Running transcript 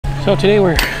So today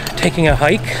we're taking a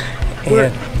hike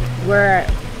and we're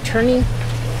at Turning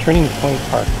Point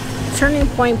Park. Turning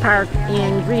Point Park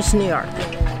in Greece, New York.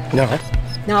 No.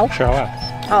 No? Charlotte.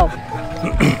 Oh.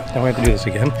 Now we have to do this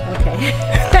again. Okay.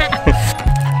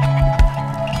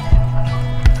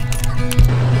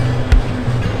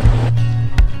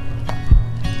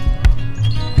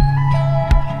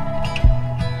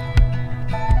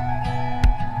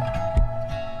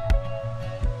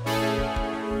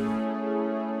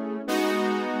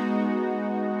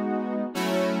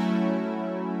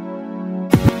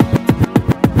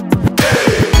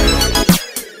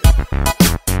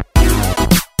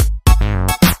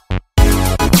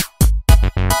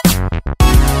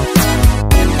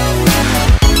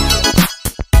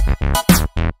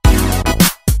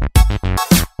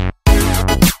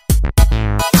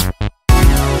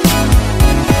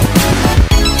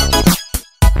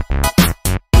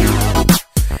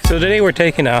 So today we're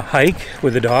taking a hike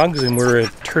with the dogs, and we're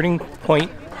at Turning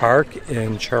Point Park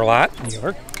in Charlotte, New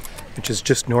York, which is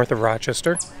just north of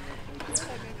Rochester.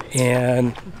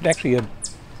 And actually a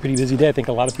pretty busy day. I think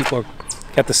a lot of people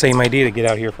got the same idea to get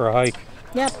out here for a hike.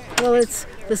 Yep. Well,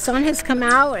 the sun has come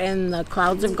out and the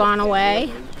clouds have gone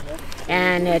away,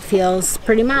 and it feels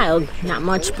pretty mild. Not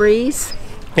much breeze.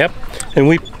 Yep. And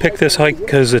we picked this hike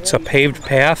because it's a paved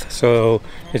path, so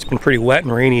it's been pretty wet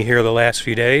and rainy here the last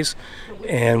few days.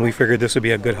 And we figured this would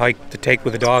be a good hike to take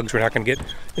with the dogs. We're not going to get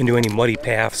into any muddy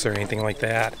paths or anything like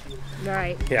that.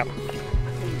 Right. Yep.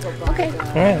 Okay.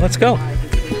 All right, let's go.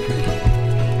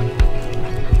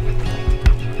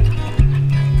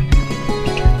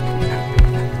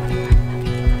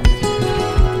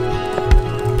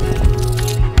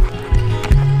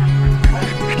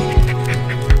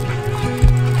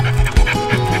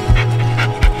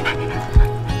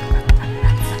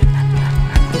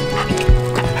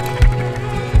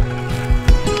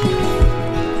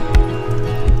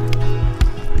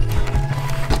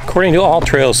 According to All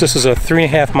Trails, this is a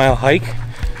 3.5 mile hike.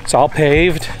 It's all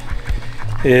paved.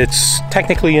 It's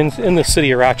technically in the city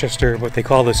of Rochester, but they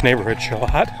call this neighborhood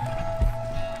Charlotte.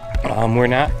 We're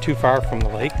not too far from the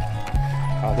lake.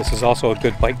 This is also a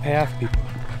good bike path.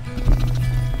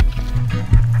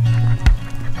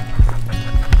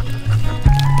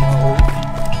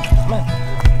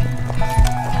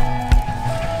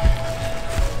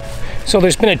 So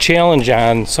there's been a challenge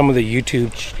on some of the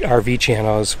YouTube RV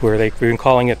channels where they've been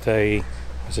calling it the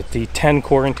 10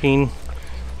 quarantine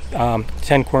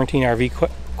RV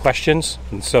questions,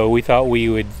 and so we thought we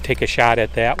would take a shot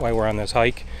at that while we're on this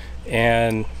hike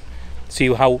and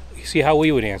see how we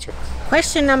would answer.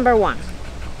 Question number 1: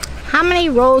 how many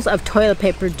rolls of toilet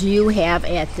paper do you have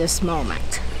at this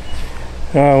moment?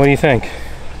 What do you think?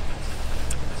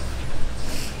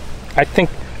 I think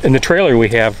in the trailer we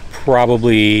have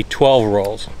probably 12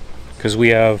 rolls, because we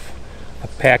have a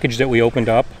package that we opened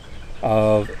up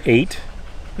of 8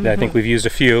 that I think we've used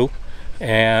a few,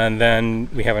 and then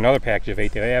we have another package of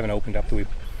 8 that I haven't opened up that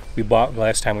we bought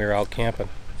last time we were out camping.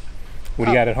 What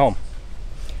do you got at home?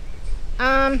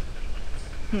 I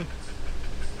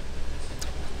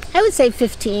would say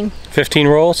 15. 15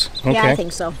 rolls? Okay. Yeah, I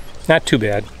think so. Not too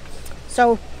bad.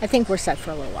 So I think we're set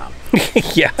for a little while.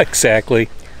 Yeah, exactly.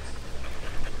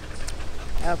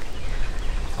 Okay.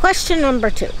 Question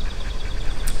number 2: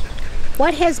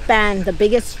 what has been the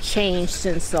biggest change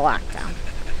since the lockdown?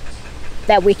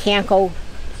 That we can't go,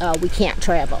 we can't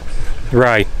travel.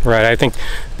 Right. I think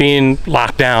being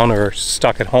locked down or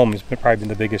stuck at home has probably been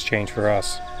the biggest change for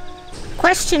us.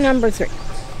 Question number 3: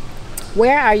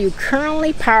 where are you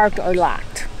currently parked or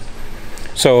locked?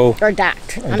 So. Or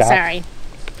docked. I'm sorry.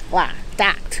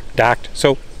 Docked. Docked.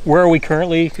 So where are we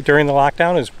currently during the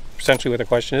lockdown is essentially what the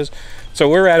question is. So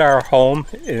we're at our home,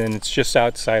 and it's just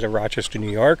outside of Rochester,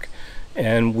 New York,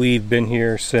 and we've been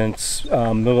here since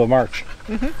middle of March.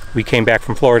 We came back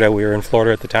from Florida. We were in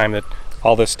Florida at the time that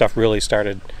all this stuff really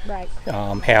started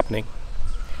happening.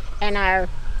 And our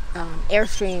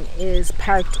Airstream is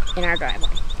parked in our driveway.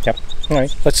 Yep. All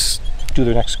right, let's do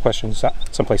the next question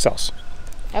someplace else.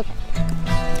 Okay.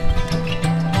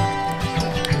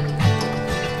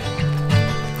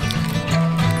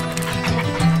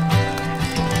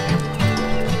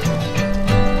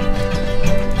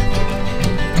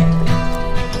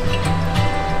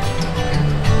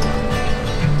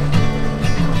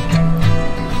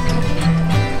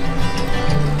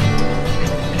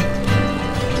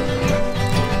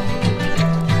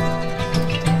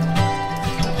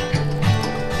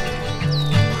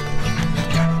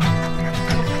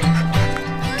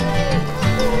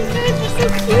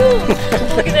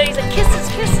 Look at that, he's like, kisses,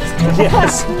 kisses.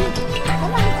 Yes.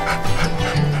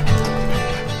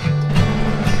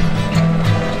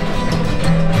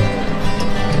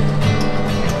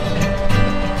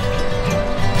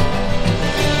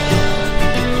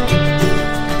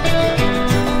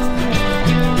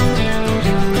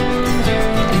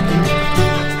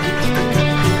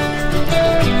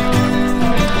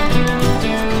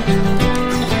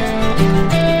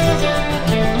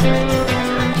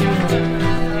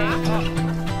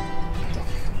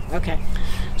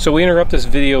 So we interrupt this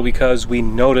video because we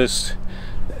noticed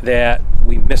that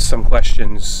we missed some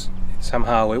questions.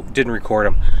 Somehow it didn't record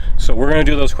them. So we're going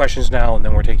to do those questions now, and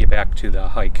then we'll take you back to the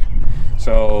hike.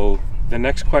 So the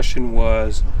next question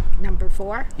was... Number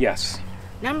 4? Yes.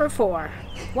 Number 4.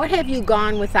 What have you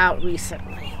gone without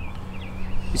recently?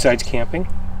 Besides camping?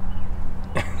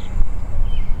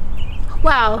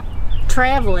 Well,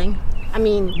 traveling. I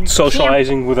mean...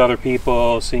 Socializing with other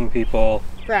people, seeing people.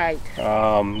 Right.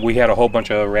 We had a whole bunch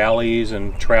of rallies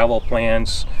and travel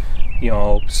plans, you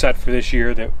know, set for this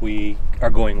year that we are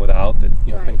going without, that,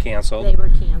 you know, Right. been canceled. They were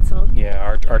canceled.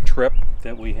 Yeah, our trip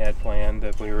that we had planned,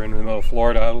 that we were in the middle of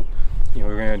Florida, you know,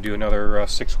 we were going to do another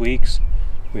 6 weeks.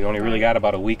 We only really got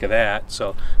about a week of that,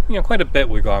 so, you know, quite a bit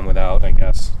we've gone without, I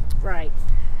guess. Right.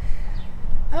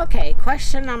 Okay,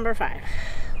 question number 5.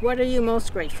 What are you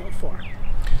most grateful for?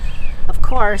 Of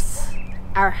course,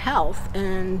 our health,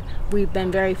 and we've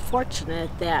been very fortunate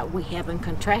that we haven't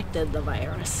contracted the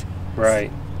virus.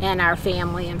 Right. And our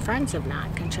family and friends have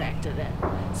not contracted it.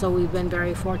 So we've been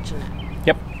very fortunate.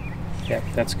 Yep. Yeah,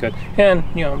 that's good. And,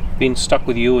 you know, being stuck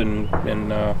with you and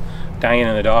Diane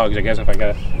and the dogs, I guess if I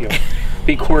got to, you know,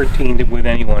 be quarantined with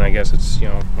anyone, I guess it's, you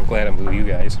know, I'm glad I'm with you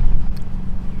guys.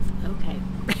 Okay.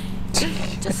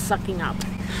 Just sucking up.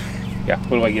 Yeah,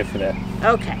 what do I get for that?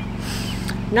 Okay.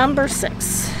 Number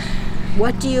 6.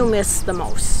 What do you miss the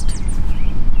most?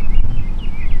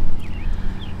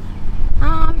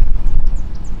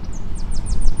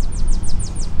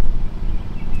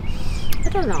 I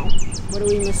don't know. What do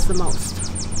we miss the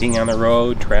most? Being on the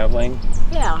road, traveling.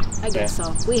 Yeah, I guess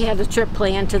so. We had a trip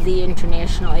planned to the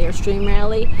International Airstream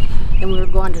Rally, and we were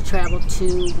going to travel to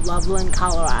Loveland,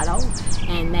 Colorado,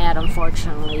 and that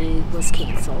unfortunately was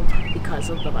canceled because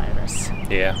of the virus.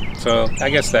 Yeah, so I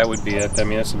guess that would be it. I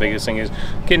mean, that's the biggest thing, is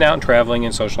getting out and traveling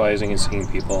and socializing and seeing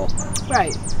people.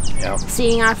 Right. Yeah.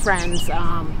 Seeing our friends.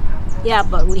 Yeah,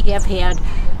 but we have had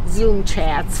Zoom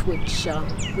chats, which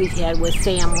we've had with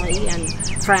family and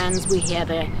friends. We had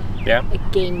a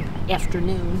game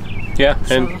afternoon. Yeah,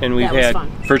 So and we've that was had fun.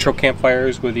 virtual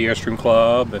campfires with the Airstream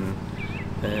Club, and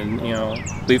you know,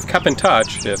 we've kept in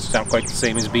touch. It's not quite the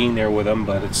same as being there with them,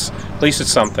 but at least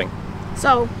it's something.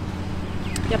 So,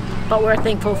 yep, but we're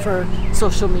thankful for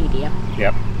social media.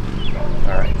 Yep.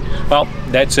 All right. Well,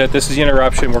 that's it. This is the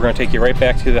interruption. We're going to take you right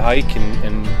back to the hike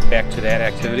and back to that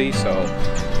activity. So,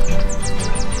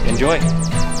 enjoy.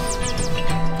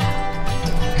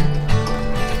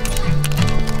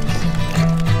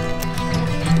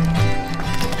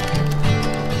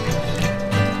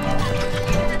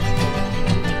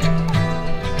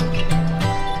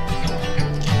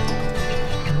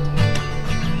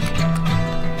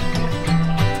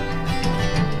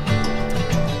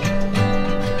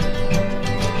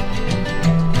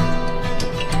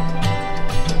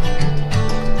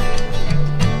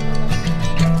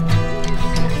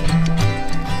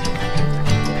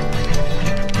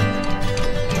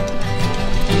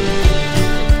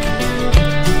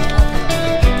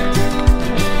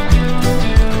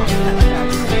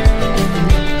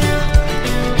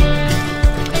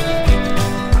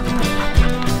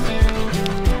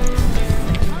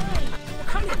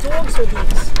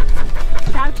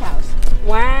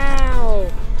 Wow.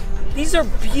 These are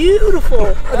beautiful.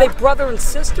 Are they brother and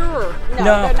sister? Or?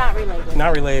 No, they're not related.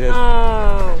 Not related.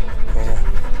 Oh.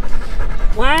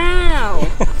 Yeah. Wow.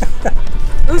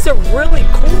 Those are really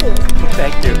cool.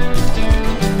 Thank you.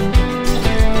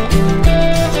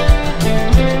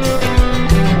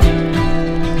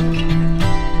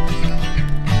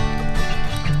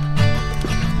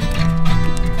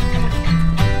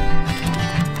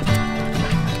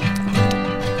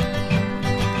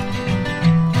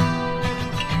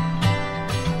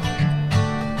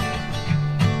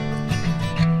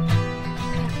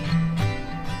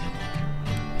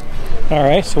 All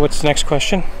right, so what's the next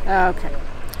question? Okay.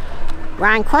 We're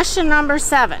on question number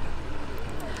 7.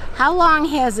 How long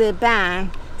has it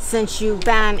been since you've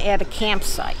been at a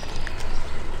campsite?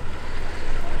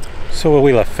 So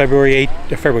we left March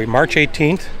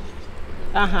 18th.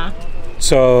 Uh-huh.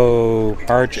 So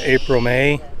March, April,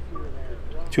 May,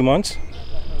 2 months?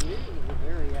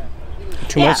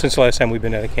 2 Yeah. months since the last time we've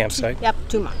been at a campsite. Yep,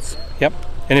 2 months. Yep.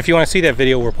 And if you want to see that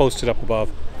video, we'll post it up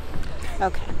above.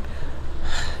 Okay.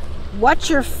 What's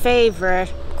your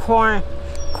favorite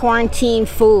quarantine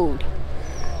food?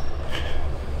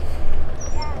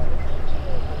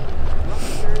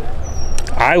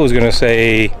 I was going to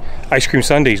say ice cream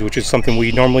sundaes, which is something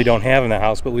we normally don't have in the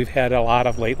house, but we've had a lot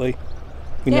of lately.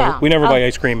 We never buy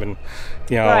ice cream, and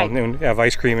you know, Right. and have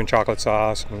ice cream and chocolate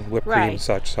sauce and whipped cream and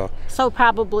such. So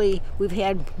probably we've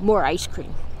had more ice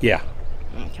cream. Yeah,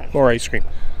 Okay. more ice cream.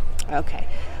 Okay.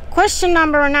 Question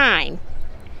number 9.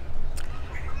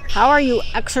 How are you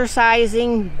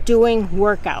exercising, doing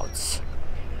workouts?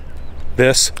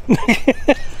 This.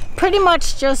 Pretty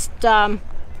much just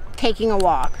taking a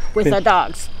walk with the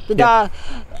dogs. The dog,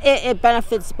 it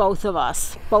benefits both of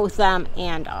us, both them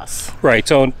and us. Right,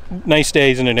 so nice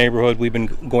days in the neighborhood. We've been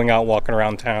going out walking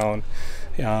around town.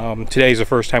 Today's the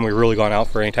first time we've really gone out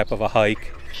for any type of a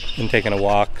hike and taken a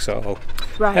walk, so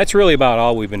that's really about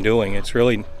all we've been doing. It's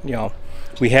really,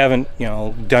 we haven't,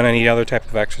 done any other type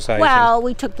of exercise. Well,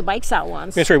 we took the bikes out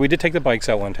once. That's right, we did take the bikes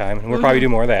out one time, and we'll probably do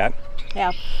more of that.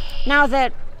 Yeah. Now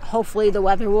that hopefully the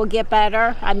weather will get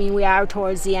better. I mean, we are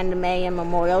towards the end of May and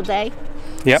Memorial Day.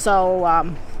 Yep.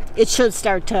 So it should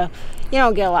start to,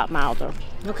 get a lot milder.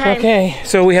 Okay. Okay,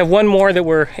 so we have one more that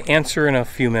we're answering in a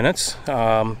few minutes,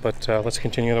 but let's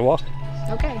continue the walk.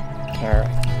 Okay. All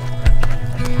right.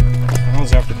 Well,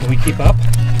 Zephyr, can we keep up?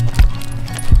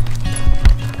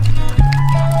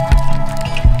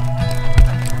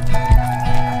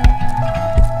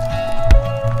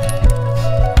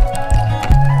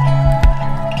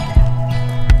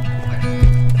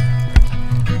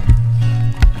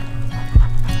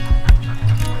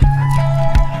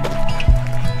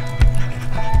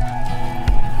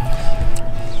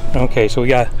 Okay, so we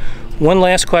got one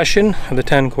last question of the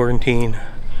 10 quarantine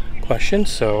questions.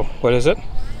 So what is it?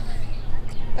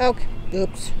 Okay.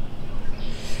 Oops.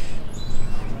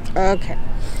 Okay.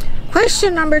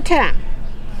 Question number 10.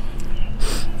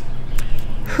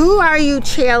 Who are you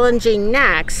challenging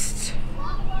next?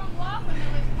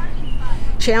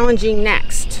 Challenging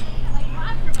next.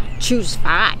 Choose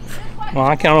 5. Well,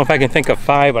 I don't know if I can think of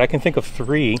 5, but I can think of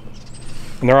 3.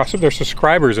 And they're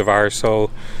subscribers of ours, so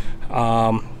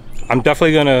I'm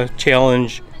definitely going to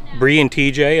challenge Bree and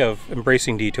TJ of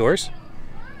Embracing Detours.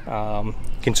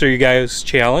 Consider you guys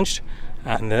challenged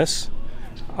on this.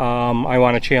 I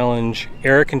want to challenge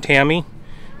Eric and Tami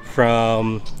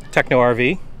from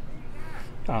TechnoRV.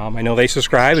 I know they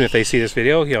subscribe, and if they see this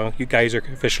video, you guys are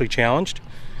officially challenged.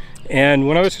 And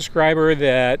one other subscriber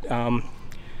that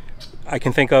I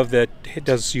can think of that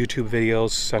does YouTube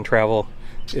videos on travel,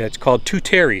 it's called Two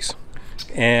Terris.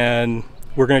 And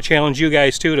we're going to challenge you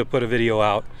guys too to put a video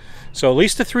out. So at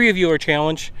least the 3 of you are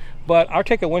challenged, but I'll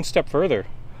take it one step further.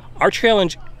 I'll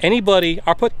challenge anybody,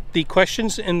 I'll put the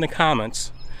questions in the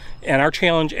comments, and I'll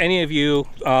challenge any of you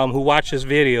who watch this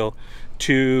video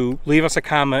to leave us a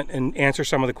comment and answer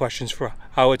some of the questions for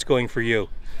how it's going for you.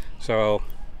 So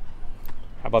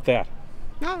how about that?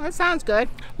 No, that sounds good.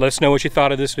 Let us know what you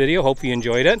thought of this video. Hope you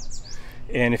enjoyed it.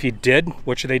 And if you did,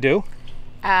 what should they do?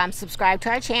 Subscribe to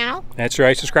our channel. That's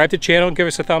right. Subscribe to the channel, give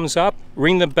us a thumbs up,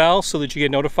 ring the bell so that you get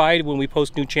notified when we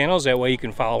post new channels. That way you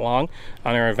can follow along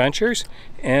on our adventures.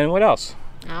 And what else?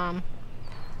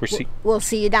 We'll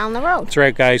see you down the road. That's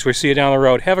right, guys. We'll see you down the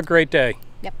road. Have a great day.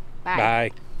 Yep.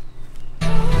 Bye. Bye.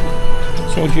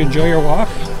 So did you enjoy your walk?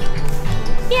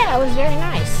 Yeah, it was very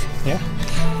nice. Yeah.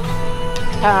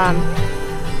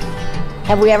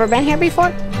 Have we ever been here before?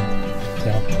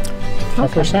 No. It's our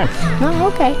first time.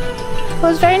 Oh, okay. It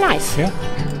was very nice. Yeah.